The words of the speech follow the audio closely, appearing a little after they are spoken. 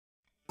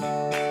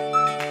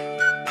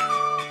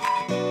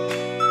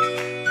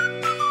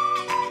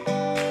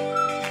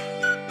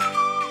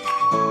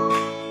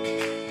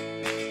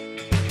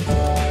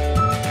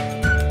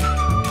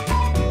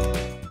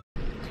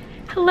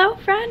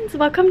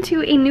welcome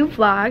to a new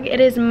vlog.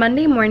 It is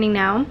Monday morning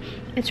now.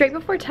 It's right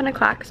before 10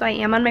 o'clock, so I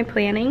am on my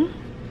planning.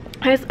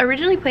 I was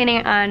originally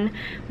planning on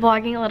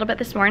vlogging a little bit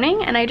this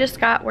morning, and I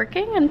just got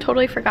working and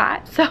totally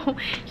forgot, so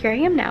here I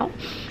am now.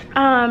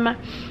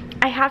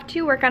 I have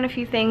to work on a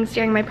few things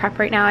during my prep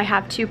right now. I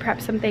have to prep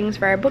some things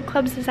for our book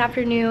clubs this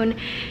afternoon,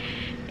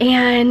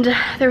 and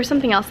there was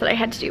something else that I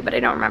had to do, but I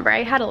don't remember.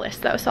 I had a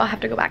list though, so I'll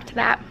have to go back to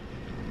that.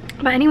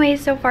 But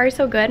anyways, so far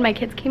so good. My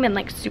kids came in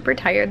like super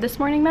tired this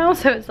morning though,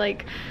 so it's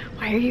like,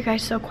 why are you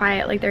guys so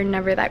quiet? Like, they're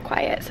never that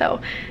quiet, so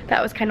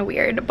that was kind of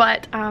weird.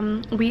 But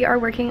we are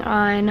working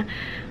on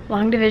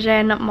long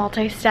division,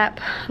 multi-step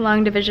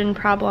long division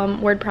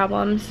word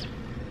problems,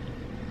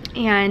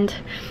 and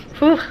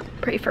whew,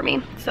 pray for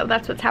me. So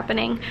that's what's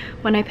happening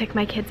when I pick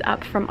my kids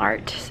up from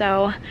art.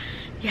 So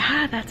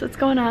yeah, that's what's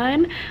going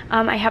on.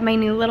 I have my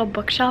new little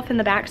bookshelf in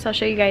the back, so I'll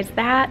show you guys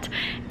that,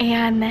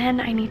 and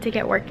then I need to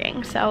get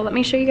working. So let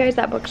me show you guys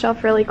that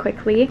bookshelf really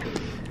quickly.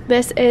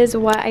 This is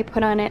what I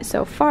put on it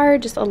so far,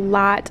 just a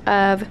lot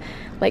of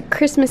like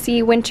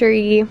Christmassy,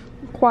 wintry,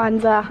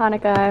 Kwanzaa,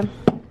 Hanukkah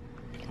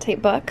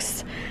type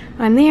books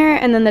on there,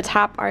 and then the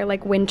top are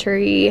like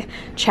wintry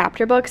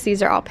chapter books.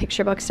 These are all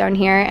picture books down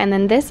here, and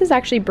then this is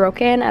actually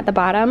broken at the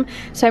bottom,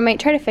 so I might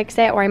try to fix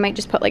it, or I might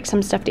just put like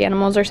some stuffed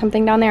animals or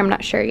something down there. I'm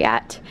not sure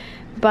yet,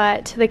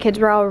 but the kids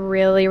were all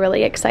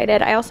really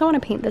excited. I also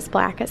want to paint this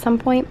black at some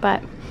point,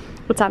 but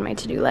it's on my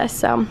to-do list,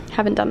 so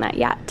haven't done that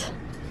yet.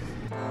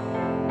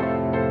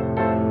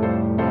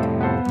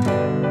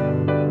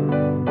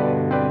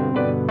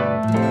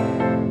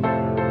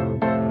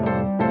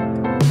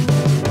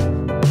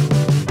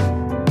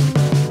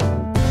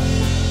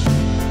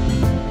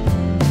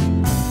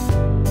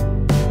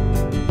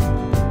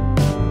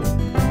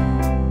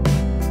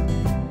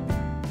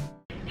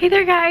 Hey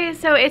there guys,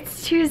 so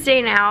it's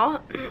Tuesday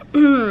now,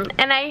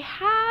 and I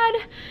had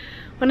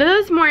one of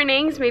those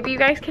mornings, maybe you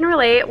guys can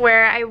relate,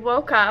 where I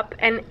woke up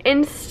and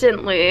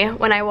instantly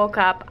when I woke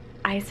up,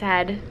 I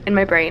said in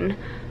my brain,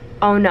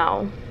 oh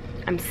no,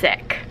 I'm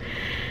sick.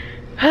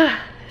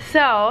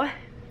 So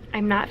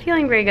I'm not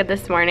feeling very good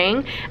this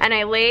morning, and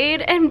I laid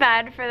in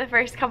bed for the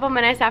first couple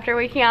minutes after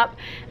waking up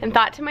and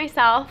thought to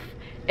myself,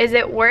 is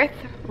it worth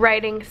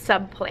writing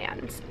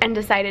sub-plans? And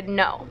decided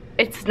no,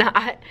 it's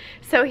not.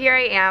 So here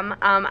I am.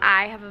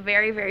 I have a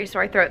very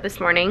sore throat this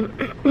morning.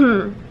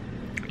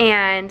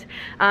 And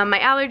my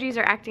allergies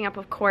are acting up,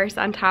 of course,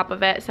 on top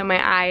of it, so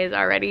my eye is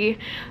already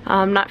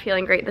not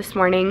feeling great this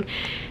morning.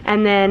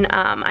 And then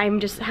I'm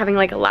just having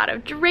like a lot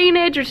of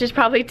drainage, which is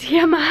probably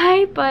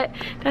TMI, but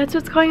that's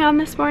what's going on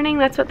this morning.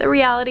 That's what the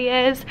reality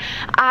is.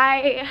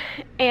 I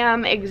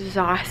am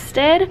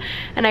exhausted,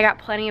 and I got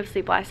plenty of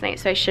sleep last night,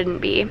 so I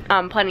shouldn't be.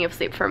 Plenty of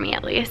sleep for me,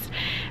 at least.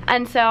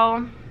 And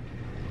so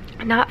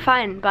not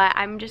fun, but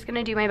I'm just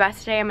gonna do my best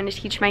today. I'm gonna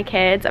teach my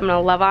kids, I'm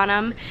gonna love on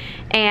them,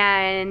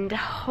 and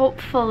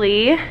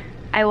hopefully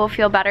I will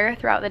feel better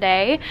throughout the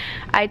day.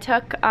 I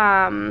took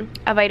a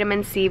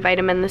vitamin C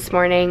vitamin this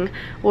morning,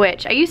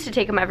 which I used to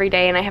take them every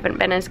day, and I haven't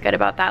been as good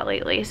about that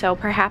lately, so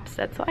perhaps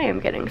that's why I'm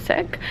getting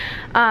sick.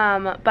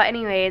 But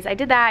anyways, I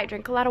did that. I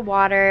drank a lot of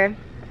water,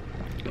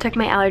 took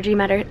my allergy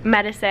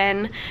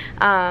medicine,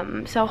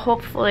 so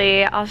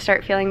hopefully I'll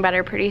start feeling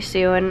better pretty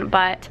soon.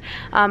 But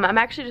I'm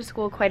actually to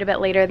school quite a bit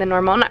later than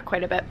normal. Not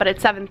quite a bit, but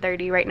it's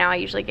 7:30 right now. I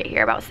usually get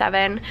here about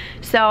 7,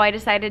 so I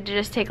decided to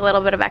just take a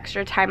little bit of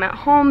extra time at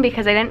home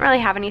because I didn't really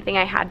have anything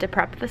I had to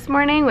prep this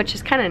morning, which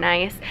is kind of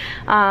nice.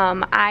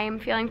 I'm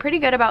feeling pretty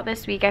good about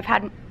this week. I've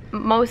had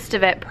most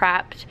of it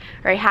prepped,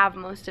 or I have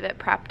most of it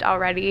prepped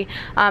already.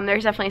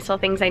 There's definitely still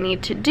things I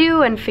need to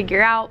do and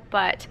figure out,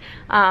 but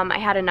I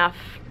had enough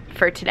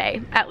for today,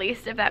 at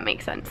least, if that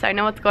makes sense. So I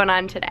know what's going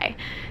on today.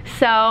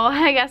 So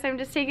I guess I'm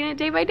just taking it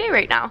day by day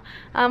right now,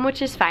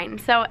 which is fine.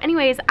 So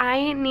anyways,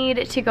 I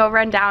need to go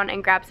run down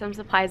and grab some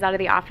supplies out of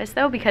the office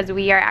though, because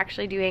we are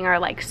actually doing our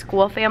like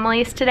school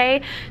families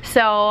today.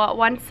 So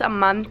once a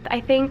month, I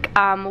think,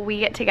 we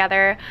get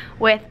together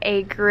with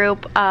a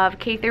group of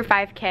K through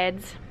 5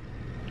 kids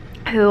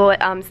who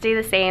stay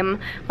the same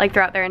like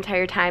throughout their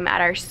entire time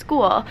at our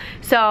school.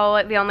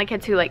 So the only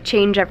kids who like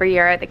change every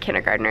year are the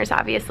kindergartners,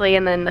 obviously,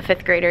 and then the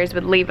 5th graders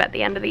would leave at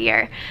the end of the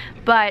year.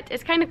 But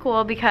it's kind of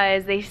cool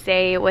because they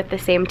stay with the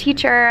same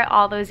teacher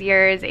all those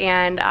years,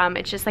 and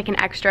it's just like an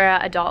extra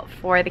adult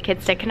for the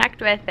kids to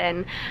connect with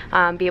and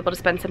be able to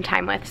spend some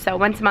time with. So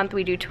once a month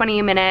we do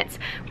 20 minutes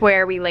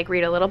where we like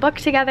read a little book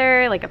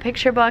together, like a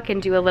picture book,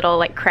 and do a little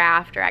like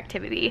craft or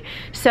activity.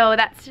 So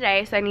that's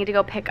today. So I need to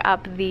go pick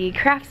up the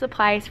craft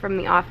supplies from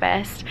the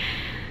office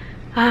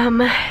and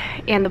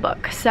the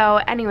book. So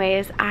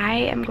anyways, I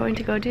am going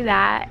to go do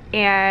that,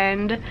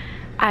 and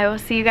I will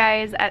see you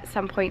guys at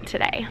some point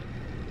today.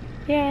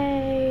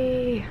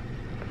 Yay!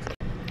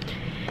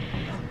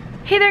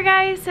 Hey there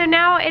guys, so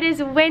now it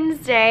is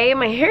Wednesday.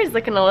 My hair is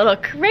looking a little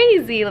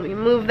crazy. Let me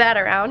move that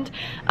around.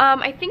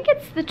 I think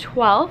it's the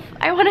 12th,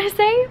 I want to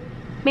say.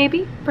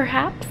 maybe,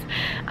 perhaps.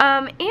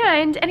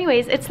 And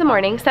anyways, it's the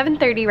morning,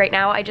 7:30 right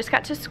now. I just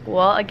got to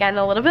school, again,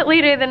 a little bit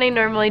later than I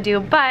normally do,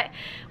 but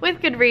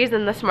with good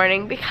reason this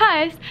morning,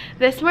 because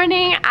this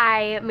morning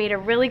I made a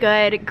really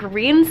good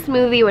green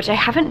smoothie, which I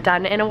haven't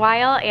done in a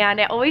while, and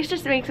it always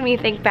just makes me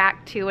think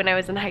back to when I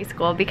was in high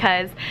school,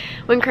 because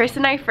when Chris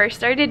and I first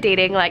started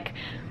dating, like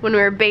when we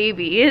were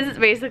babies,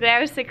 basically I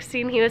was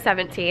 16, he was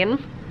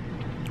 17.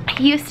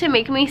 He used to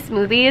make me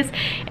smoothies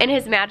in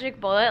his magic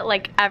bullet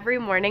like every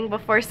morning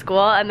before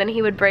school, and then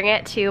he would bring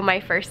it to my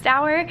first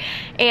hour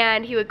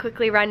and he would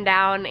quickly run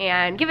down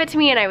and give it to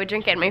me, and I would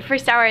drink it in my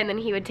first hour, and then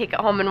he would take it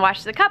home and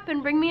wash the cup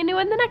and bring me a new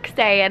one the next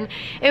day. And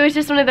it was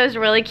just one of those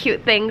really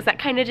cute things that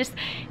kind of just,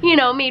 you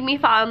know, made me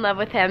fall in love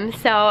with him.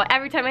 So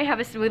every time I have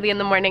a smoothie in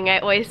the morning, I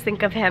always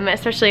think of him,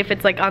 especially if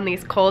it's like on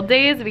these cold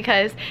days,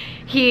 because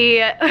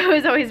he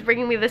was always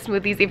bringing me the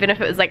smoothies, even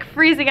if it was like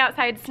freezing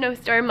outside,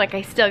 snowstorm, like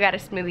I still got a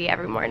smoothie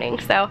every morning.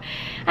 So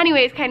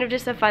anyways, kind of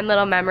just a fun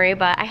little memory,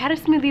 but I had a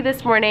smoothie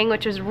this morning,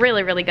 which was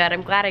really, really good.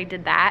 I'm glad I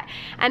did that.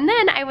 And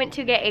then I went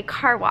to get a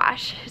car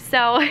wash.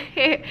 So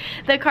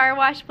the car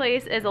wash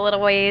place is a little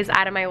ways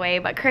out of my way,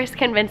 but Chris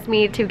convinced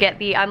me to get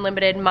the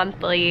unlimited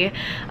monthly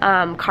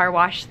car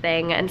wash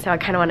thing, and so I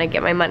kind of want to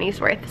get my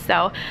money's worth.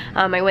 So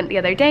I went the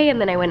other day,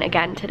 and then I went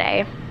again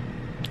today.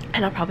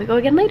 And I'll probably go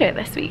again later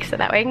this week, so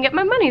that way I can get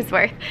my money's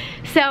worth.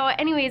 So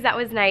anyways, that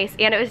was nice,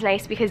 and it was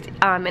nice because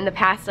in the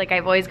past, like,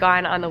 I've always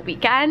gone on the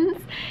weekends,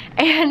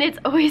 and it's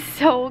always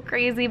so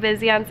crazy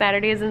busy on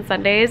Saturdays and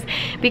Sundays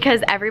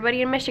because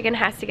everybody in Michigan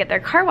has to get their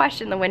car washed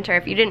in the winter.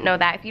 If you didn't know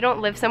that, if you don't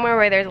live somewhere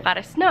where there's a lot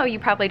of snow, you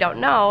probably don't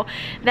know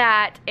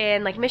that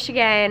in like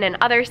Michigan and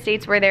other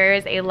states where there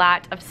is a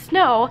lot of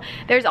snow,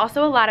 there's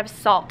also a lot of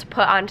salt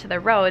put onto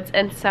the roads,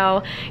 and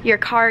so your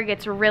car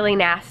gets really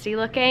nasty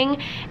looking.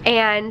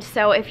 And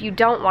so if you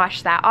don't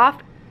wash that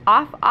off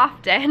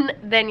often,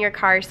 then your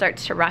car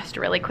starts to rust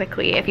really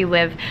quickly if you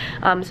live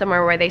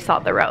somewhere where they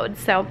salt the roads.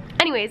 So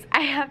anyways,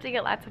 I have to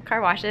get lots of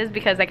car washes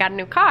because I got a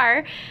new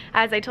car,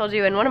 as I told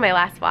you in one of my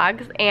last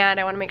vlogs, and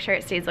I want to make sure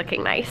it stays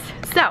looking nice.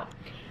 So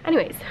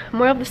anyways,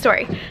 moral of the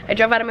story, I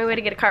drove out of my way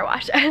to get a car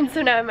wash, and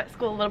so now I'm at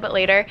school a little bit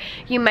later.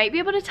 You might be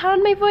able to tell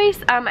in my voice,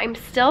 I'm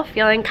still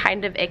feeling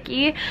kind of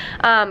icky,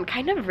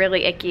 kind of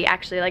really icky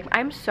actually. Like,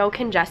 I'm so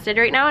congested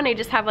right now, and I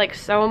just have like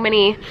so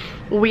many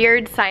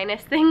weird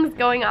sinus things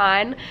going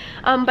on,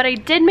 but I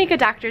did make a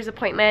doctor's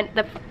appointment.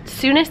 The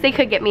soonest they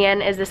could get me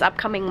in is this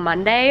upcoming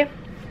Monday.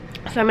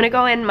 So I'm gonna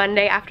go in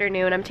Monday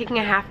afternoon. I'm taking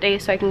a half day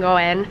so I can go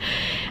in.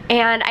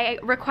 And I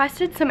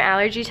requested some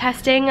allergy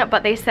testing,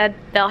 but they said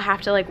they'll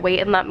have to like wait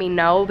and let me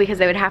know because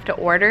they would have to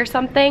order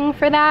something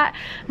for that.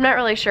 I'm not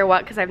really sure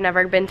what, because I've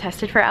never been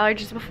tested for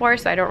allergies before,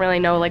 so I don't really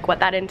know like what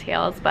that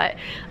entails, but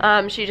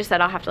she just said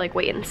I'll have to like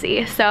wait and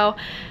see. So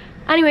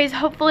anyways,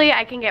 hopefully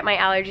I can get my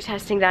allergy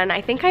testing done.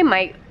 I think I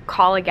might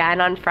call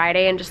again on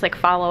Friday and just like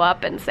follow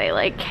up and say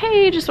like,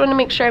 hey, just want to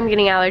make sure I'm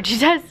getting allergy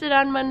tested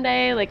on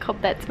Monday, like hope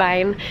that's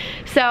fine.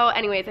 So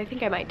anyways, I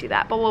think I might do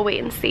that, but we'll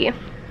wait and see.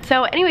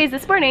 So anyways,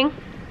 this morning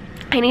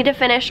I need to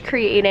finish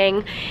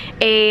creating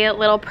a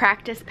little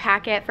practice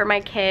packet for my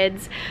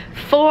kids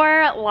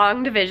for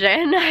long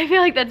division. I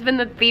feel like that's been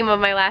the theme of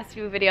my last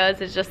few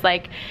videos, is just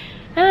like,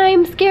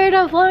 I'm scared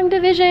of long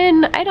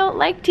division. I don't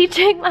like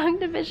teaching long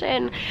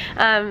division.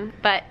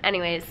 But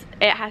anyways,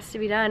 it has to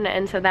be done,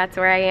 and so that's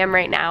where I am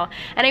right now.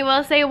 And I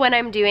will say, when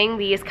I'm doing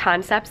these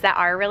concepts that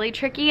are really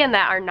tricky and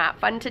that are not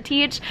fun to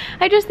teach,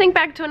 I just think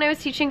back to when I was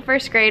teaching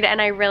first grade,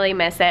 and I really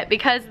miss it,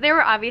 because there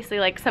were obviously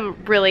like some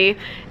really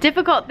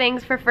difficult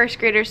things for first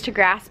graders to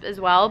grasp as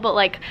well, but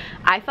like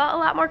I felt a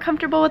lot more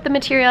comfortable with the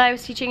material I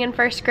was teaching in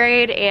first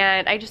grade,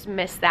 and I just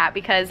miss that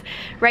because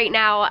right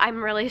now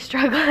I'm really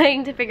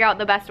struggling to figure out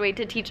the best way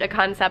to teach a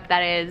concept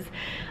that is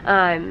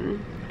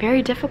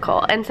very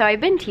difficult. And so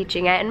I've been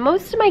teaching it, and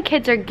most of my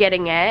kids are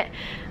getting it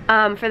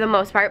for the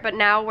most part, but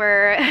now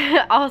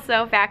we're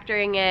also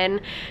factoring in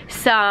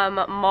some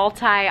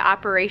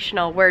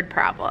multi-operational word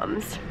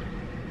problems.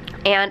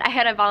 And I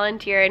had a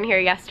volunteer in here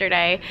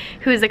yesterday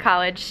who's a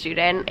college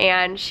student,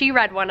 and she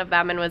read one of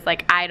them and was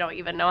like, I don't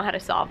even know how to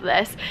solve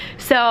this.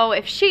 So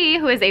if she,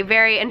 who is a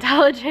very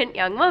intelligent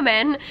young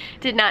woman,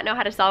 did not know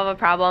how to solve a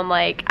problem,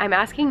 like, I'm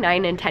asking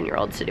 9 and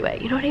 10-year-olds to do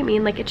it. You know what I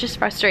mean? Like, it's just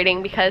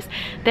frustrating because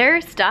their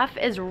stuff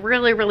is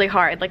really, really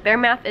hard. Like, their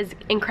math is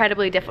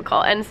incredibly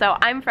difficult. And so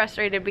I'm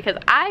frustrated because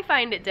I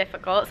find it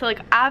difficult. So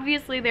like,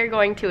 obviously they're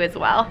going to as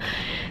well.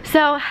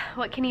 So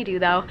what can you do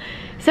though?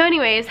 So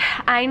anyways,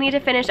 I need to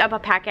finish up a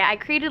packet. I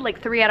created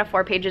like 3 out of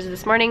 4 pages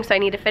this morning, so I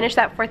need to finish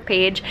that 4th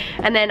page,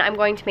 and then I'm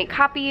going to make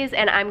copies,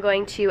 and I'm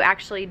going to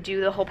actually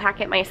do the whole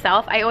packet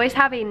myself. I always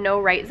have a no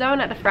write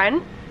zone at the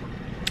front.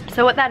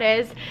 So what that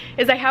is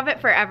I have it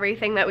for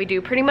everything that we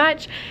do pretty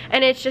much,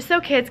 and it's just so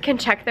kids can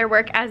check their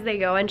work as they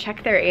go and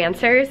check their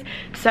answers.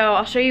 So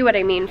I'll show you what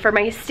I mean. For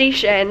my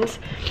stations,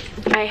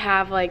 I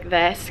have like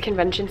this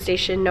convention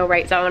station no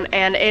write zone,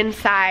 and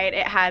inside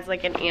it has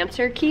like an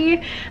answer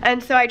key.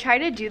 And so I try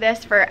to do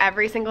this for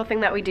every single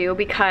thing that we do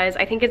because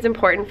I think it's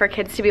important for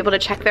kids to be able to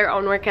check their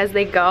own work as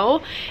they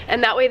go,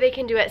 and that way they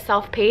can do it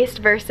self-paced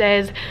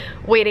versus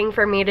waiting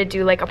for me to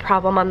do like a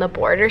problem on the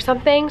board or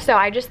something. So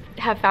I just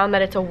have found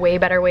that it's a way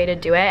better way to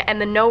do it.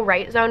 And the no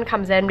write zone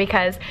comes in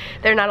because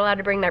they're not allowed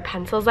to bring their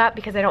pencils up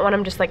because I don't want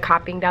them just like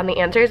copying down the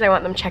answers. I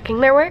want them checking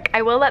their work.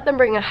 I will let them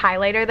bring a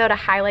highlighter though to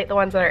highlight the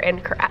ones that are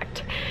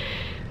incorrect.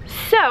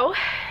 So,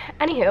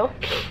 anywho,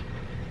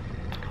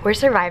 we're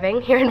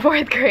surviving here in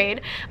 4th grade.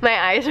 My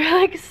eyes are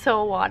like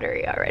so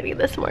watery already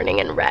this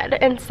morning and red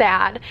and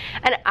sad.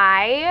 And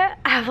I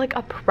have like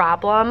a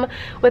problem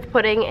with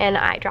putting in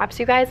eye drops,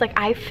 you guys. Like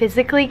I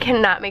physically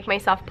cannot make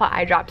myself put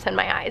eye drops in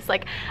my eyes.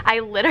 Like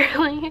I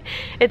literally,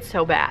 it's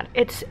so bad.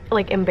 It's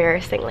like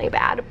embarrassingly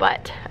bad,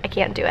 but I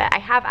can't do it. I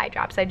have eye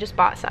drops, I just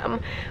bought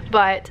some.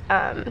 But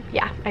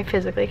yeah, I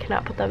physically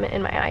cannot put them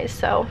in my eyes,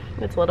 so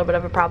it's a little bit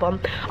of a problem.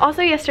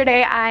 Also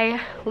yesterday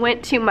I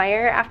went to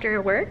Meijer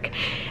after work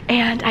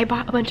and I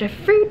bought a bunch of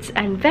fruits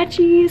and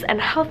veggies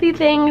and healthy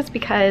things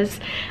because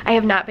I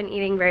have not been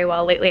eating very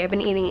well lately. I've been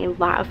eating a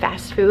lot of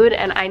fast food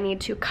and I need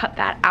to cut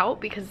that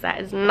out because that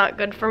is not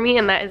good for me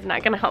and that is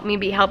not gonna help me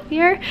be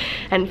healthier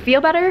and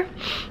feel better.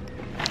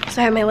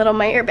 So I have my little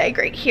Meijer bag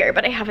right here,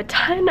 but I have a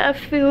ton of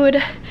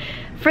food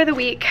for the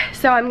week,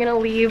 so I'm gonna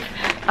leave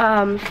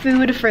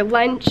food for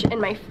lunch in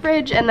my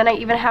fridge, and then I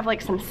even have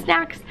like some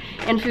snacks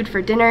and food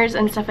for dinners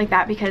and stuff like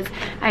that because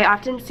I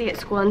often stay at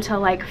school until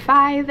like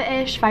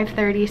 5-ish,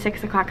 5:30,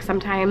 6 o'clock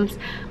sometimes,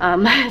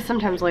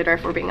 sometimes later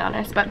if we're being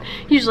honest, but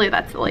usually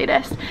that's the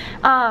latest.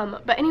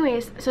 But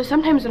anyways, so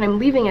sometimes when I'm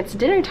leaving it's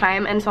dinner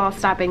time, and so I'll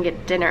stop and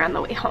get dinner on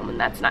the way home, and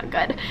that's not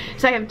good.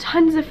 So I have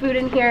tons of food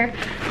in here.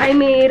 I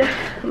made,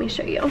 let me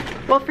show you.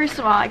 Well, first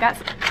of all, I got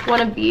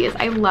one of these.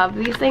 I love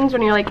these things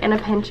when you're like in a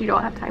pinch, you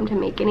don't have time to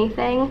make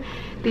anything.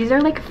 These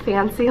are like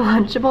fancy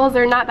Lunchables.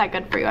 They're not that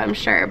good for you, I'm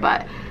sure,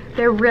 but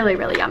they're really,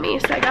 really yummy.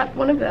 So I got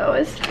one of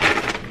those.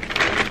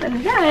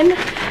 And then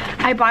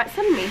I bought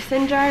some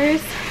mason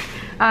jars.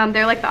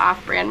 They're like the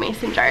off-brand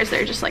mason jars.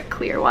 They're just like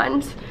clear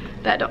ones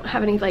that don't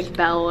have any like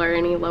bell or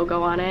any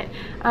logo on it.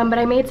 But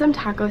I made some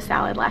taco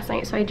salad last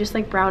night, so I just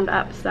like browned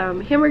up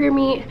some hamburger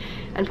meat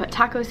and put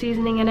taco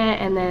seasoning in it,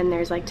 and then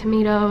there's like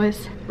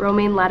tomatoes,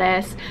 romaine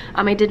lettuce.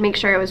 I did make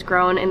sure it was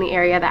grown in the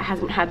area that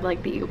hasn't had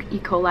like the E.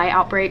 coli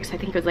outbreaks. I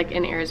think it was like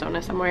in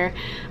Arizona somewhere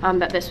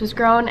that this was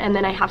grown. And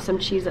then I have some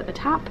cheese at the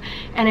top,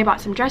 and I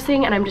bought some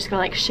dressing, and I'm just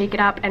gonna like shake it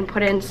up and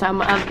put in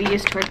some of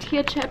these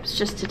tortilla chips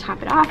just to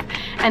top it off,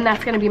 and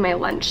that's gonna be my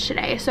lunch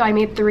today. So I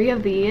made 3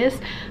 of these,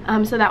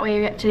 so that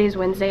way today's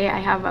Wednesday, I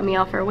have a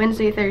meal for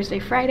Wednesday, Thursday,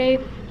 Friday,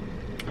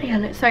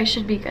 and so I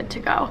should be good to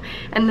go.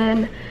 And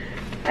then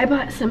I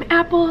bought some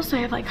apples, so I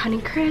have like Honey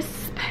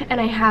Crisp,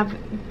 and I have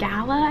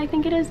Gala, I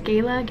think it is,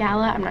 Gala,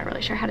 I'm not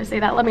really sure how to say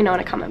that. Let me know in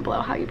a comment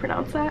below how you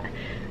pronounce that.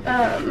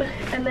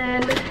 And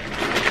then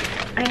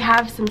I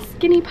have some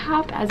Skinny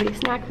Pop as a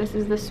snack. This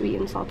is the sweet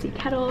and salty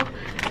kettle.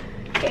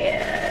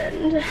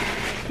 And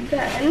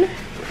then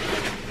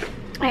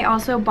I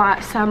also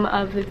bought some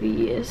of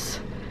these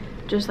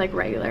just like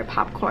regular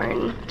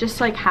popcorn, just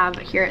to like have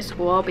here at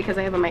school because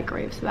I have a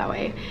microwave, so that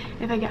way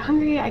if I get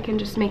hungry I can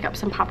just make up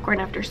some popcorn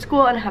after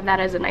school and have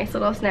that as a nice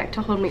little snack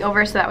to hold me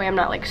over, so that way I'm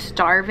not like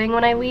starving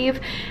when I leave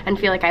and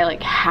feel like I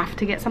like have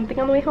to get something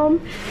on the way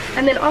home.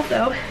 And then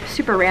also,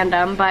 super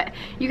random, but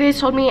you guys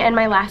told me in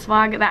my last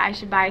vlog that I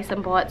should buy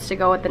some bullets to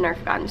go with the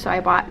Nerf gun, so I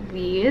bought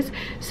these.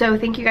 So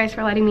thank you guys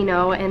for letting me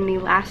know in the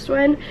last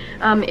one.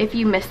 If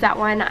you missed that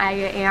one, I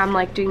am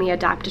like doing the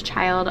adopt a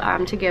child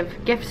to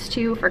give gifts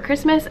to for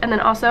Christmas. And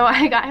then also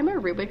I got him a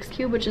Rubik's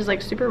Cube, which is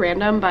like super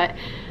random, but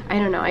I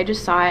don't know, I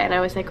just saw it and I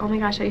was like, oh my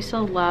gosh, I used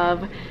to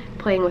love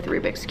playing with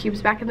Rubik's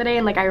Cubes back in the day,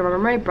 and like I remember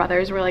my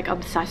brothers were like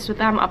obsessed with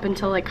them up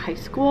until like high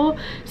school,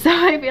 so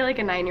I feel like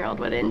a 9-year-old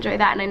would enjoy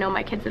that, and I know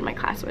my kids in my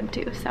class would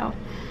too. So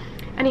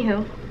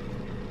anywho,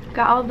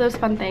 got all of those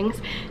fun things.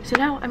 So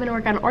now I'm gonna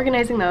work on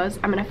organizing those.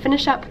 I'm gonna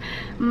finish up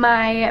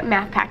my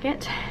math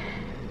packet,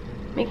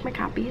 make my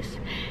copies,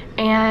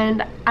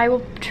 and I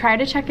will try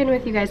to check in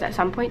with you guys at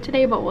some point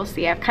today, but we'll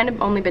see. I've kind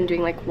of only been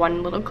doing like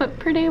 1 little clip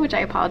per day, which I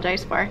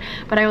apologize for,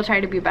 but I will try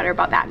to be better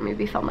about that and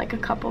maybe film like a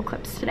couple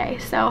clips today.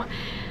 So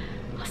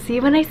I'll see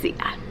you when I see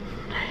ya.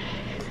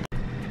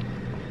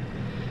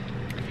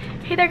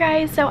 Hey there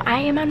guys, so I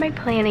am on my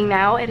planning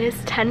now. It is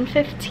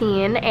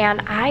 10:15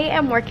 and I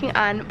am working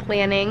on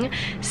planning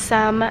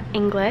some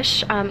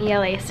English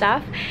ELA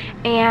stuff,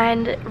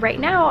 and right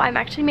now I'm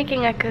actually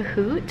making a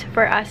Kahoot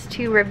for us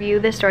to review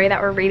the story that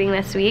we're reading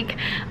this week.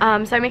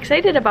 So I'm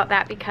excited about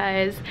that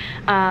because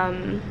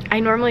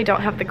I normally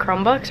don't have the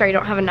Chromebooks, or I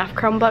don't have enough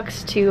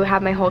Chromebooks to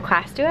have my whole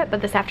class do it,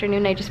 but this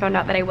afternoon I just found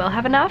out that I will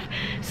have enough,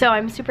 so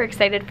I'm super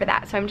excited for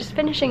that. So I'm just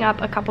finishing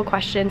up a couple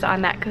questions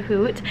on that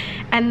Kahoot,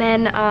 and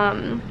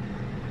then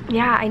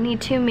yeah, I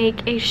need to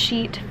make a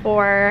sheet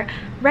for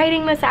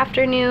writing this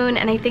afternoon,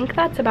 and I think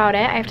that's about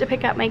it. I have to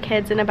pick up my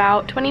kids in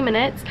about 20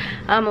 minutes,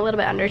 a little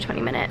bit under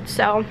 20 minutes,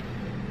 so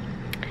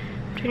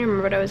I'm trying to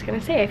remember what I was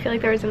gonna say. I feel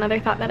like there was another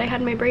thought that I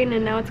had in my brain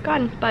and now it's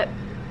gone. But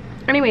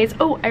anyways,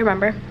 oh, I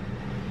remember.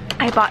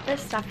 I bought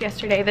this stuff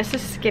yesterday. This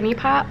is Skinny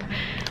Pop,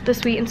 the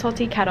sweet and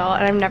salty kettle,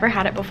 and I've never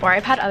had it before.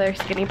 I've had other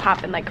Skinny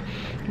Pop and like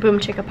Boom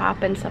Chicka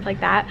Pop and stuff like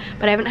that,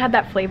 but I haven't had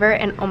that flavor,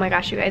 and oh my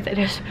gosh, you guys, it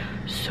is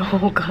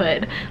so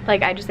good.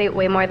 Like, I just ate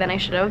way more than I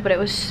should have, but it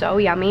was so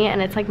yummy,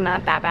 and it's like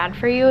not that bad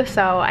for you,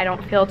 so I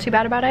don't feel too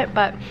bad about it.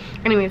 But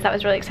anyways, that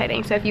was really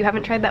exciting. So if you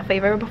haven't tried that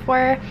flavor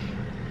before,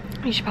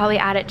 you should probably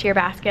add it to your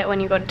basket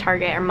when you go to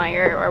Target or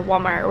Meijer or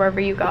Walmart or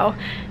wherever you go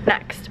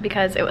next,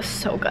 because it was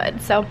so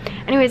good. So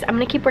anyways, I'm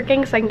gonna keep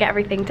working so I can get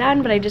everything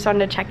done, but I just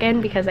wanted to check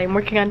in because I'm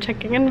working on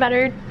checking in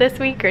better this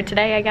week, or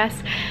today, I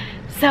guess.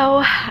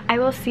 So I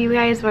will see you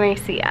guys when I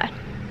see ya.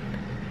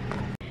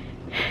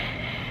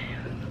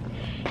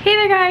 Hey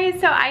there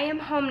guys, so I am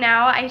home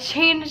now. I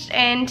changed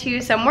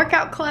into some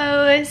workout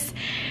clothes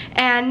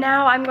and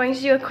now I'm going to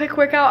do a quick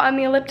workout on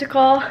the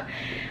elliptical.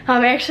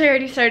 I actually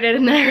already started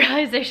and then I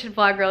realized I should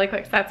vlog really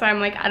quick, so that's why I'm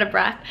like out of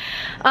breath.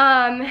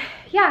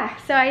 Yeah,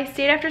 so I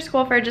stayed after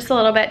school for just a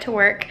little bit to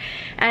work,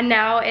 and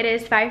now it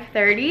is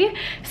 5:30.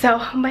 So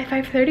by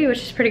 5:30,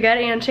 which is pretty good,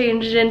 and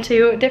changed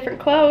into different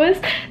clothes,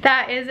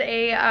 that is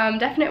a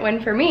definite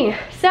win for me.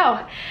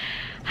 So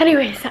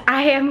anyways,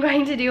 I am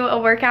going to do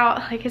a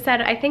workout. Like I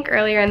said, I think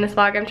earlier in this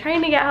vlog, I'm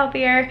trying to get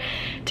healthier,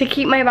 to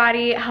keep my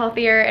body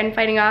healthier and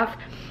fighting off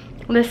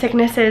the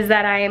sicknesses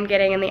that I am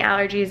getting and the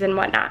allergies and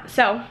whatnot.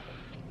 So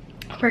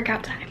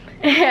workout time.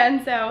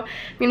 And so I'm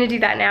gonna do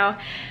that now.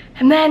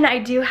 And then I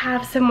do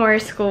have some more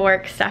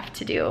schoolwork stuff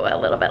to do a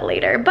little bit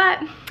later, but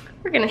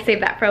we're gonna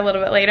save that for a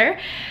little bit later.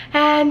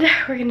 And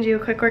we're gonna do a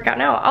quick workout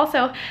now.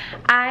 Also,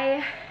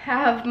 I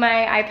have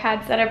my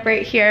iPad set up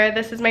right here.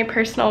 This is my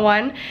personal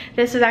one.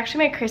 This is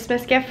actually my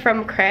Christmas gift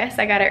from Chris.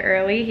 I got it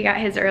early. He got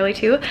his early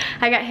too.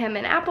 I got him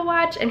an Apple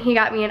Watch and he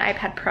got me an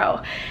iPad Pro.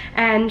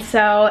 And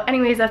so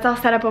anyways, that's all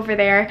set up over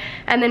there.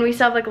 And then we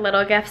still have like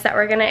little gifts that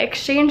we're gonna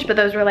exchange, but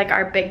those were like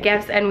our big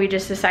gifts, and we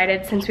just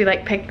decided since we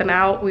like picked them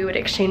out, we would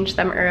exchange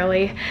them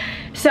early.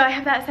 So I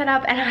have that set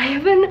up, and I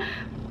have been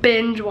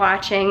binge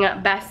watching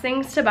best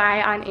things to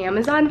buy on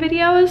Amazon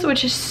videos,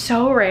 which is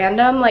so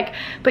random, like,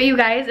 but you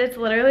guys, it's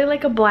literally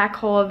like a black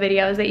hole of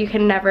videos that you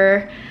can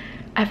never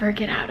ever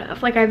get out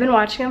of. Like, I've been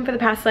watching them for the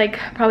past like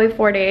probably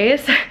 4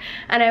 days,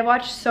 and I've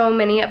watched so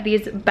many of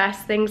these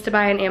best things to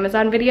buy on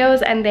Amazon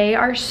videos, and they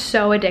are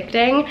so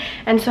addicting.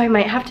 And so I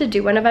might have to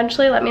do one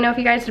eventually. Let me know if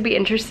you guys would be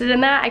interested in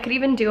that. I could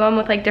even do them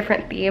with like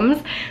different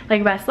themes,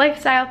 like best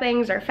lifestyle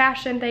things or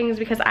fashion things,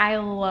 because I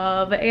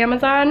love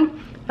Amazon.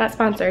 Not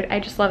sponsored, I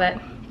just love it.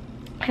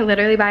 I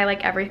literally buy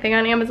like everything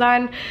on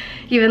Amazon,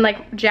 even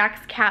like Jack's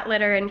cat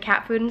litter and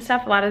cat food and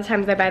stuff. A lot of the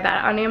times I buy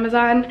that on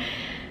Amazon.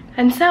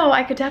 And so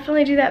I could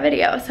definitely do that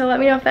video. So let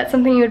me know if that's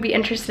something you would be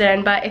interested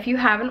in. But if you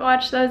haven't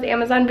watched those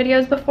Amazon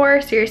videos before,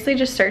 seriously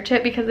just search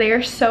it, because they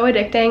are so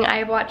addicting.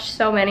 I've watched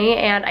so many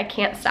and I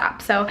can't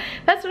stop. So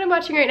that's what I'm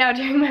watching right now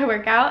during my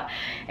workout.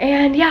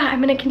 And yeah, I'm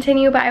gonna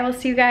continue, but I will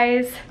see you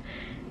guys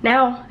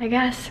now, I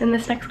guess, in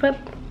this next clip.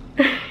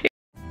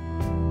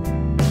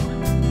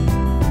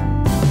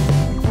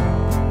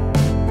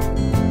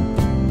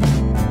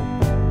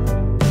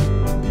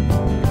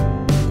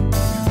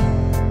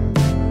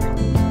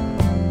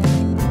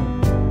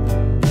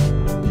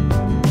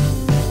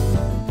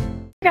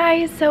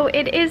 Guys, so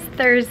it is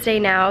Thursday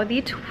now,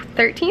 the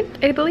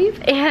 13th, I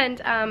believe,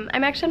 and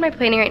I'm actually on my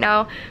planning right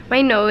now.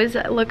 My nose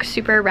looks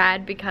super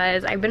red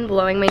because I've been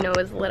blowing my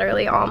nose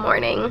literally all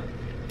morning.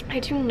 I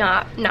do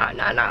not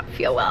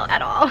feel well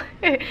at all.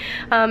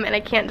 And I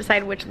can't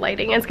decide which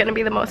lighting is gonna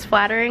be the most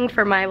flattering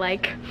for my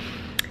like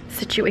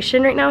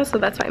situation right now, so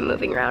that's why I'm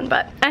moving around.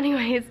 But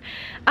anyways,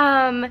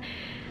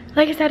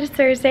 like I said, it's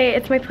Thursday,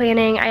 it's my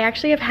planning. I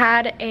actually have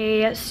had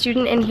a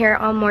student in here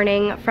all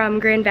morning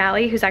from Grand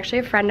Valley, who's actually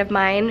a friend of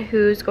mine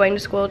who's going to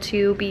school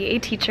to be a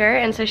teacher,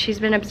 and so she's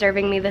been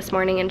observing me this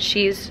morning, and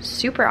she's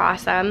super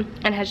awesome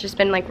and has just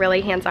been like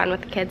really hands-on with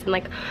the kids and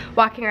like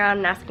walking around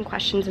and asking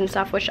questions and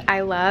stuff, which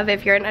I love.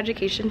 If you're an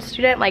education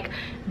student, like,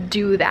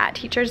 do that.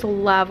 Teachers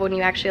love when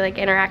you actually like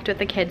interact with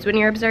the kids when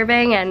you're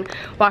observing and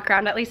walk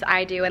around. At least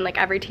I do, and like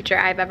every teacher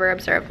I've ever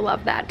observed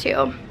love that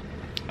too.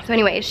 So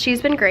anyways,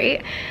 she's been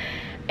great.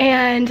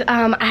 And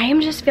I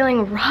am just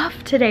feeling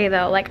rough today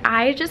though. Like,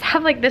 I just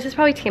have like, this is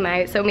probably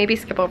TMI, so maybe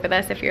skip over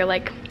this if you're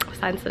like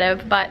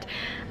sensitive, but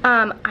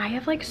I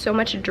have like so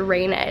much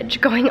drainage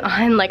going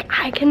on. Like,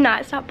 I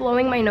cannot stop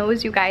blowing my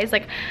nose, you guys.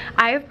 Like,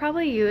 I've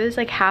probably used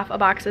like half a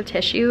box of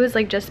tissues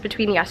like just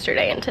between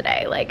yesterday and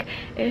today. Like,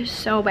 it is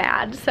so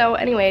bad. So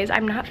anyways,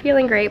 I'm not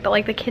feeling great, but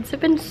like the kids have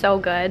been so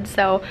good,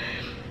 so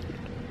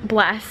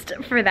blessed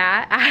for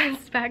that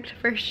aspect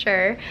for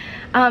sure.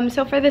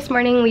 So for this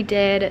morning, we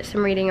did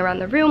some reading around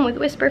the room with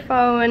whisper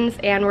phones,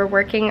 and we're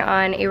working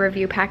on a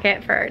review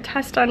packet for our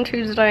test on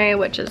Tuesday,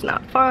 which is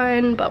not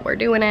fun, but we're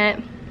doing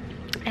it.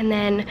 And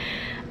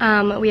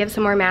then we have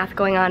some more math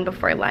going on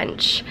before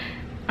lunch,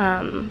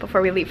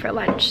 before we leave for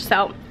lunch.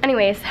 So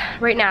anyways,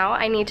 right now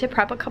I need to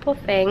prep a couple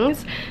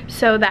things,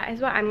 so that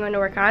is what I'm going to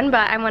work on.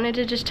 But I wanted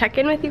to just check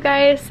in with you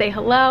guys, say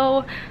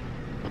hello,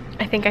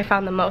 I think I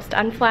found the most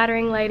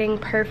unflattering lighting,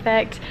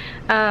 perfect.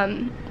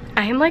 I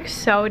am like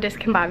so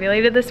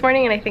discombobulated this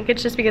morning, and I think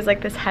it's just because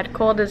like this head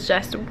cold is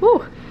just,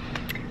 woo,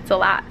 it's a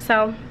lot.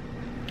 So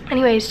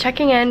anyways,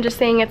 checking in, just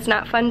saying it's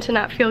not fun to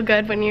not feel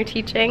good when you're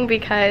teaching,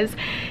 because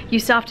you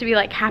still have to be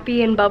like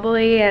happy and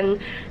bubbly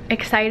and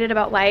excited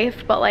about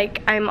life, but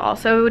like I'm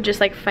also just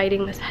like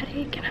fighting this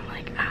headache, and I'm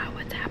like,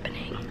 what's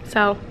happening?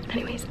 So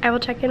anyways, I will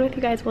check in with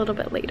you guys a little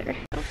bit later.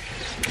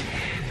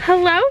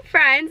 Hello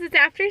friends, it's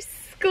after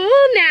school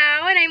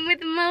now, and I'm with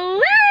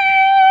Melissa.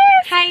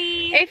 Hi.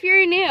 If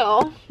you're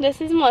new,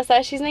 this is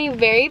Melissa. She's my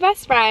very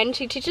best friend.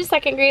 She teaches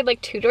 2nd grade like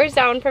 2 doors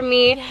down from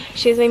me. Yes.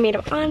 She's my maid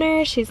of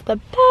honor. She's the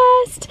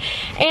best.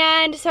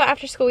 And so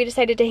after school we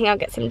decided to hang out,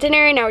 get some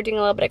dinner. Now we're doing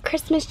a little bit of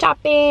Christmas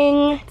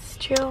shopping. It's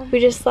true. We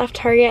just left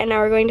Target and now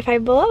we're going to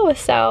Five Below.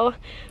 So,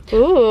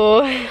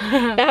 ooh,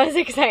 that was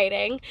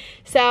exciting.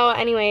 So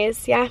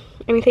anyways, yeah.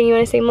 Anything you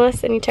want to say,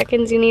 Melissa? Any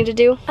check-ins you need to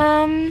do?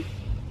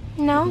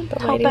 No,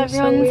 hope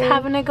everyone's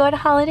having a good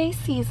holiday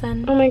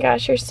season. Oh my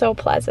gosh, you're so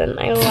pleasant.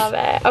 I love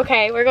it.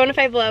 Okay, we're going to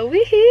Five Below.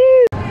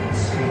 Woohoo!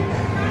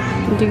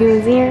 Do you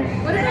get here?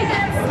 What did I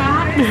get?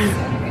 Socks.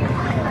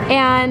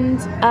 And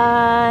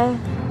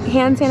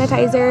hand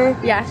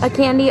sanitizer. Yeah. A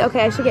candy.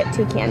 Okay, I should get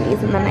 2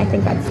 candies and then I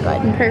think that's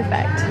good.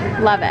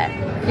 Perfect. Love it.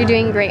 You're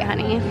doing great,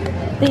 honey.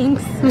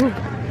 Thanks.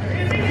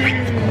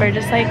 We're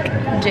just like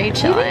Jay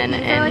chillin'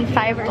 in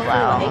Five Below.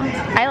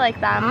 I like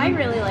them. I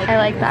really like them. I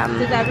like them.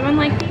 Does everyone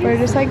like these? We're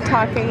just like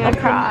talking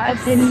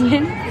across.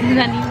 Opinion.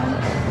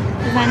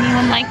 Does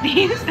anyone like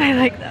these? I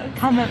like them.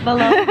 Comment below.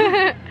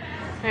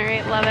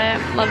 Alright, love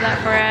it. Love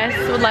that for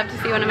us. Would love to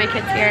see one of my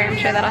kids here. I'm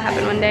sure that'll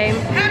happen one day.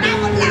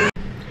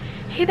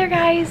 Hey there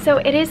guys, so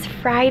it is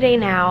Friday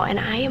now and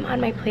I am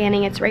on my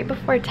planning. It's right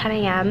before 10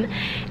 a.m.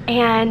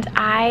 and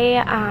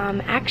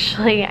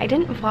I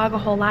didn't vlog a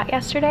whole lot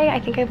yesterday. I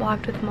think I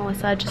vlogged with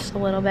Melissa just a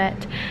little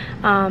bit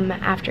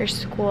after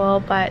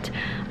school, but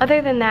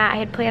other than that I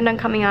had planned on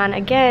coming on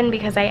again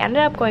because I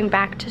ended up going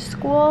back to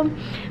school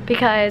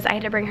because I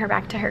had to bring her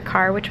back to her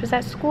car, which was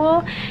at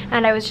school,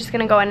 and I was just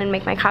gonna go in and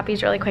make my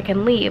copies really quick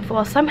and leave.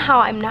 Well, somehow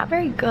I'm not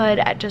very good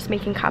at just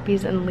making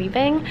copies and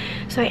leaving,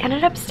 so I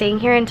ended up staying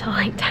here until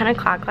like 10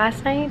 o'clock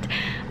last night,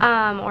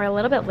 or a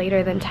little bit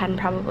later than 10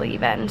 probably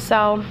even.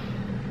 So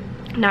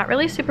not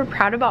really super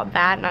proud about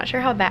that. Not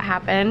sure how that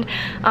happened.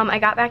 I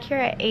got back here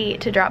at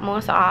 8 to drop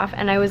Melissa off,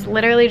 and I was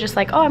literally just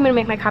like, oh, I'm gonna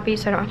make my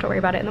copies so I don't have to worry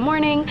about it in the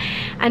morning.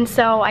 And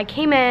so I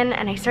came in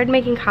and I started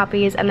making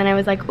copies, and then I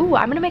was like, ooh,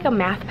 I'm gonna make a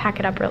math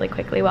packet up really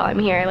quickly while I'm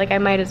here. Like, I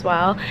might as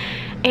well.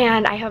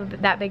 And I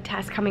have that big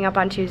test coming up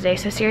on Tuesday,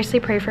 so seriously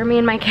pray for me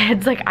and my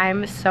kids. Like,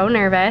 I'm so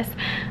nervous.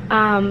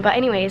 But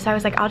anyways, I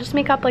was like, I'll just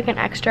make up like an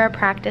extra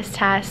practice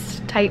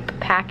test type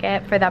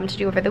packet for them to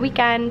do over the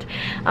weekend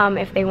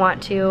if they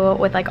want to,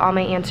 with like all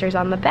my answers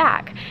on the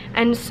back.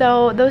 And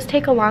so those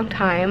take a long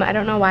time. I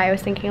don't know why I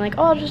was thinking like,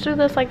 oh, I'll just do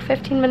this like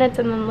 15 minutes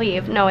and then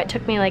leave. No, it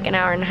took me like an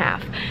hour and a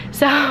half.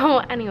 So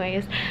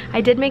anyways,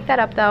 I did make that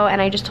up though,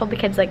 and I just told the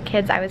kids, like,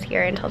 kids, I was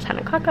here until 10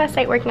 o'clock last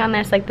night working on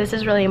this. Like, this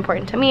is really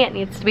important to me. It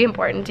needs to be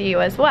important to you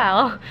as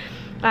well.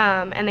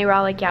 And they were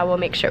all like, yeah, we'll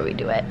make sure we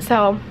do it.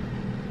 So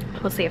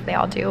we'll see if they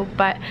all do.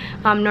 But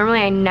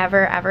normally I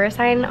never ever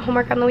assign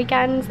homework on the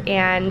weekends,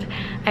 and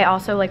I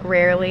also like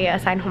rarely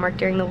assign homework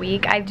during the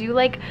week. I do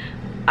like,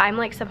 I'm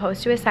like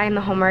supposed to assign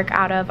the homework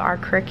out of our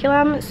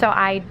curriculum, so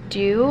I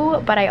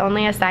do, but I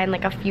only assign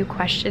like a few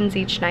questions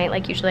each night,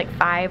 like usually like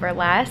 5 or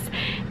less,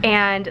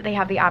 and they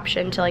have the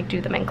option to like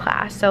do them in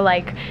class. So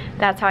like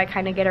that's how I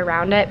kind of get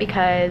around it,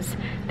 because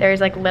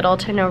there's like little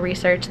to no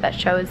research that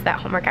shows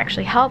that homework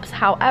actually helps.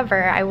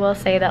 However, I will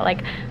say that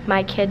like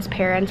my kids'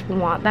 parents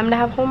want them to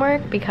have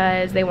homework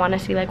because they want to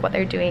see like what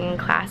they're doing in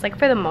class, like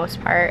for the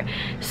most part.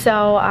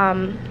 So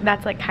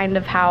that's like kind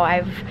of how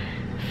I've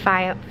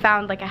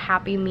found like a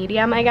happy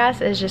medium, I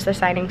guess, is just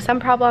assigning some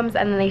problems,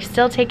 and then they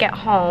still take it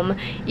home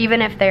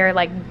even if they're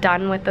like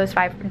done with those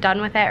 5, done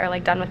with it, or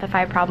like done with the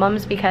 5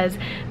 problems, because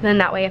then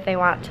that way if they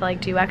want to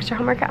like do extra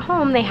homework at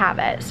home, they have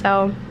it.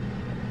 So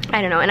I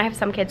don't know, and I have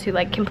some kids who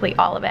like complete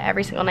all of it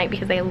every single night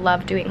because they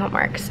love doing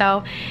homework.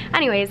 So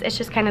anyways, it's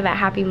just kind of that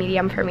happy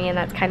medium for me, and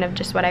that's kind of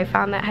just what I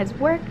found that has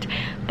worked.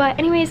 But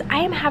anyways, I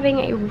am having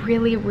a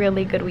really,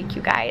 really good week,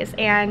 you guys,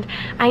 and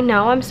I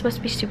know I'm supposed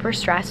to be super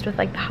stressed with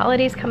like the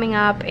holidays coming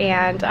up,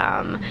 and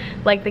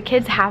like the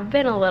kids have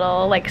been a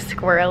little like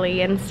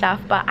squirrely and stuff,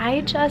 but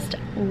I just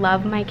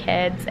love my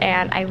kids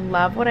and I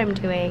love what I'm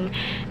doing.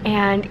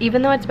 And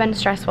even though it's been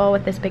stressful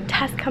with this big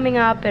test coming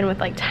up and with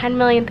like 10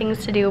 million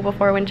things to do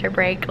before winter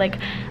break, like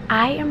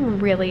I am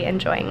really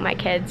enjoying my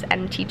kids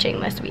and teaching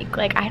this week.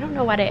 Like, I don't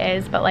know what it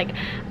is, but like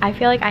I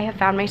feel like I have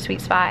found my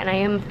sweet spot, and I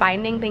am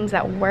finding things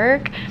that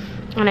work,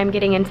 and I'm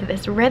getting into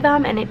this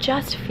rhythm, and it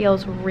just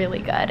feels really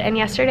good. And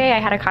yesterday I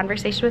had a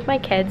conversation with my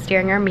kids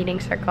during our meeting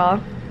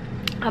circle,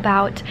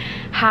 about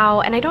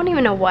how, and I don't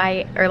even know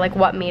why or like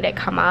what made it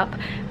come up,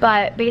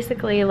 but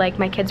basically like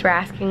my kids were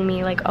asking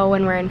me like, oh,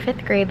 when we're in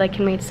 5th grade, like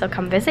can we still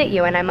come visit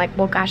you? And I'm like,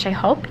 well gosh, I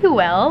hope you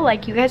will,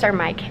 like you guys are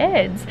my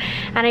kids.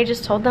 And I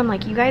just told them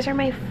like, you guys are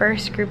my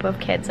first group of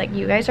kids, like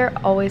you guys are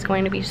always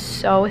going to be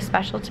so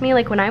special to me.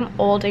 Like when I'm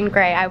old and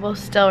gray, I will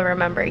still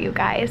remember you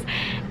guys.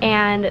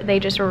 And they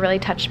just were really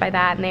touched by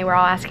that, and they were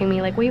all asking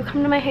me like, will you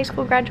come to my high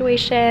school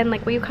graduation,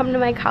 like will you come to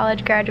my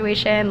college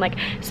graduation, like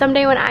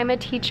someday when I'm a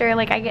teacher,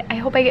 like I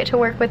hope I get to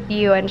work with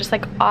you, and just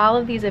like all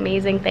of these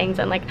amazing things.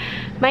 And like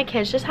my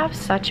kids just have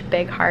such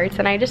big hearts,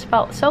 and I just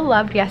felt so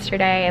loved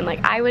yesterday, and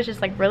like I was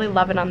just like really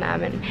loving on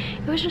them, and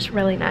it was just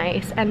really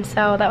nice. And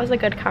so that was a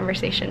good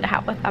conversation to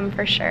have with them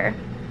for sure.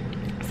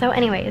 So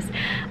anyways,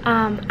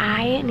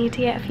 I need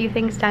to get a few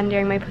things done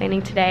during my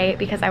planning today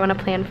because I want to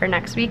plan for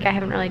next week. I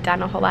haven't really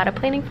done a whole lot of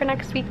planning for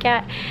next week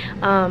yet.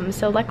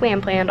 So luckily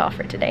I'm planned all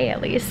for today at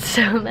least,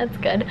 so that's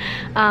good.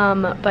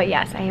 But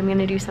yes, I am going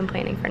to do some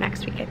planning for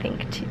next week, I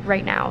think,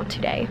 right now,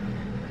 today.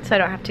 So I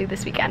don't have to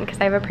this weekend because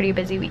I have a pretty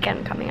busy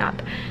weekend coming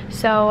up.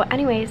 So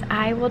anyways,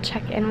 I will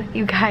check in with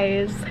you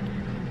guys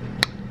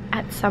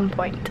at some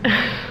point.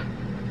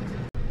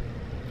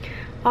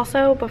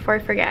 Also, before I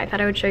forget, I thought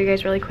I would show you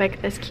guys really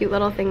quick this cute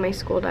little thing my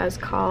school does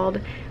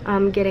called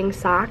getting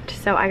socked.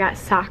 So I got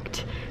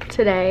socked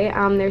today.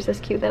 There's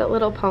this cute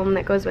little poem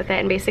that goes with it,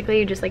 and basically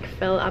you just like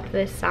fill up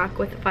this sock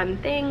with fun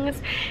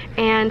things.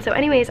 And so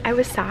anyways, I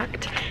was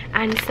socked,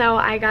 and so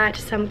I got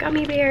some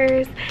gummy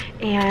bears,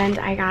 and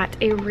I got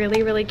a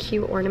really, really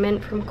cute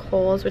ornament from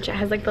Kohl's, which it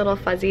has like little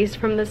fuzzies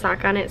from the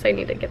sock on it, so I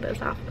need to get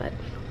those off, but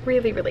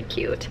really, really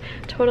cute.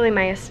 Totally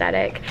my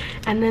aesthetic.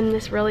 And then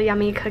this really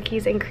yummy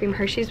cookies and cream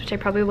Hershey's, which I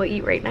probably will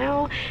eat right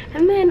now.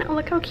 And then, oh,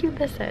 look how cute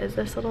this is,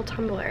 this little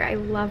tumbler. I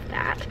love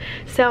that.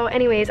 So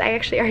anyways, I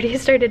actually already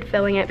started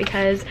filling it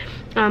because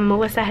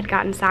Melissa had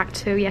gotten socked,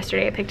 so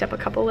yesterday I picked up a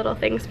couple little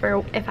things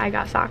for if I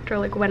got socked or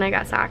like when I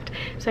got socked.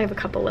 So I have a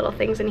couple little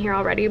things in here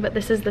already, but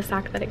this is the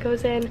sock that it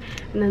goes in,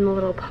 and then the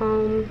little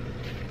poem.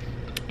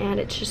 And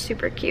it's just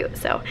super cute.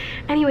 So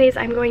anyways,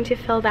 I'm going to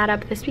fill that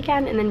up this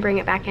weekend and then bring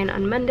it back in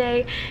on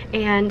Monday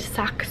and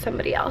sock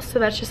somebody else. So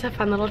that's just a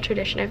fun little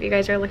tradition if you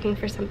guys are looking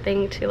for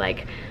something to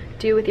like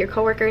do with your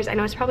coworkers. I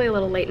know it's probably a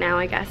little late now,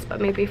 I guess,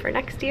 but maybe for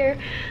next year.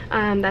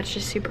 That's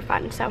just super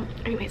fun. So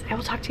anyways, I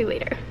will talk to you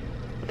later.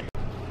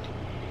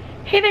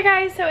 Hey there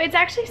guys, so it's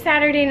actually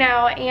Saturday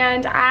now,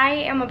 and I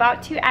am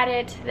about to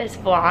edit this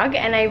vlog,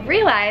 and I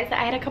realized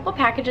I had a couple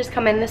packages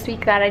come in this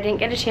week that I didn't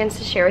get a chance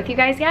to share with you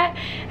guys yet,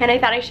 and I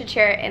thought I should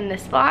share it in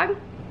this vlog.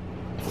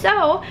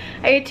 So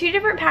I had 2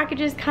 different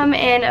packages come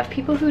in of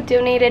people who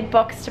donated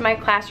books to my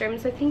classroom,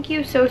 so thank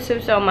you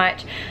so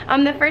much.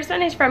 The first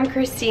one is from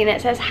Christine.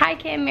 It says, "Hi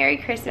Kim, Merry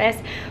Christmas.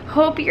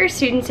 Hope your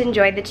students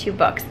enjoyed the 2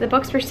 books. The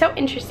books were so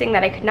interesting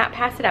that I could not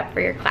pass it up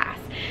for your class."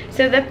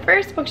 So the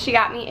first book she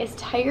got me is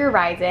Tiger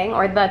Rising,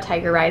 or The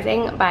Tiger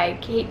Rising by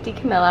Kate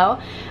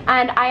DiCamillo,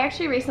 and I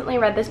actually recently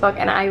read this book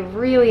and I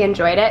really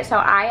enjoyed it. So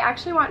I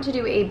actually want to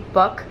do a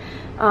book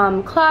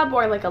club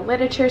or like a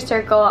literature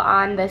circle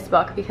on this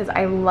book because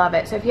I love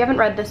it. So if you haven't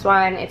read this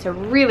one, it's a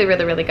really,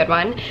 really, really good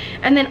one.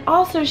 And then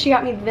also she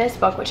got me this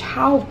book, which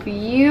how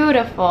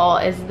beautiful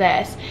is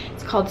this?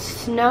 It's called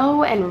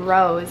Snow and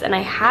Rose, and I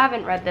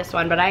haven't read this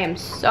one, but I am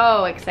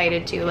so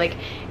excited to. Like,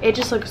 it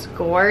just looks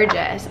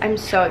gorgeous. I'm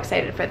so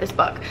excited for this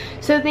book.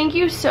 So thank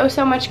you so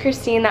much,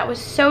 Christine. That was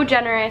so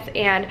generous,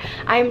 and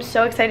I'm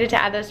so excited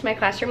to add those to my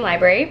classroom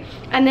library.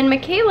 And then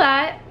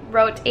Michaela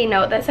wrote a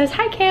note that says,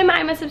 "Hi Kim,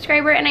 I'm a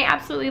subscriber and I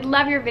absolutely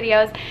love your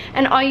videos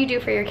and all you do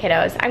for your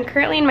kiddos. I'm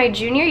currently in my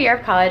junior year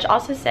of college,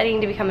 also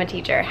studying to become a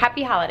teacher.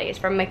 Happy holidays,"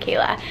 from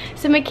Michaela.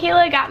 So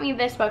Michaela got me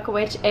this book,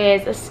 which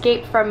is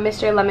Escape from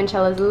Mr.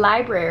 Lemoncella's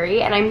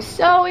Library, and I'm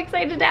so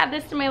excited to add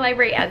this to my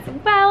library as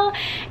well.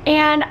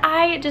 And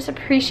I just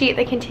appreciate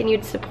the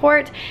continued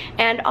support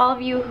and all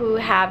of you who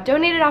have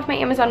donated off my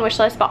Amazon wish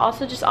list, but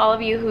also just all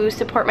of you who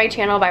support my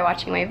channel by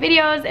watching my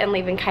videos and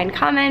leaving kind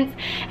comments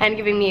and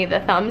giving me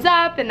the thumbs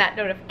up and that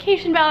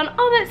notification bell and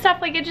all that stuff.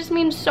 Like, it just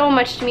means so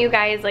much to me, you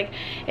guys. Like,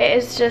 it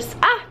is just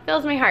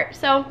fills my heart.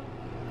 So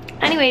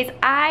anyways,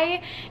 I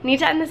need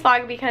to end this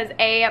vlog because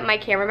A, my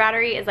camera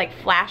battery is like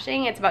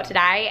flashing, it's about to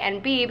die,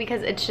 and B,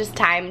 because it's just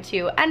time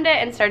to end it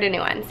and start a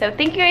new one. So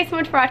thank you guys so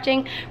much for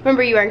watching.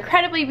 Remember, you are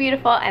incredibly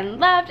beautiful and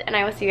loved, and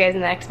I will see you guys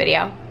in the next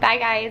video. Bye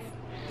guys.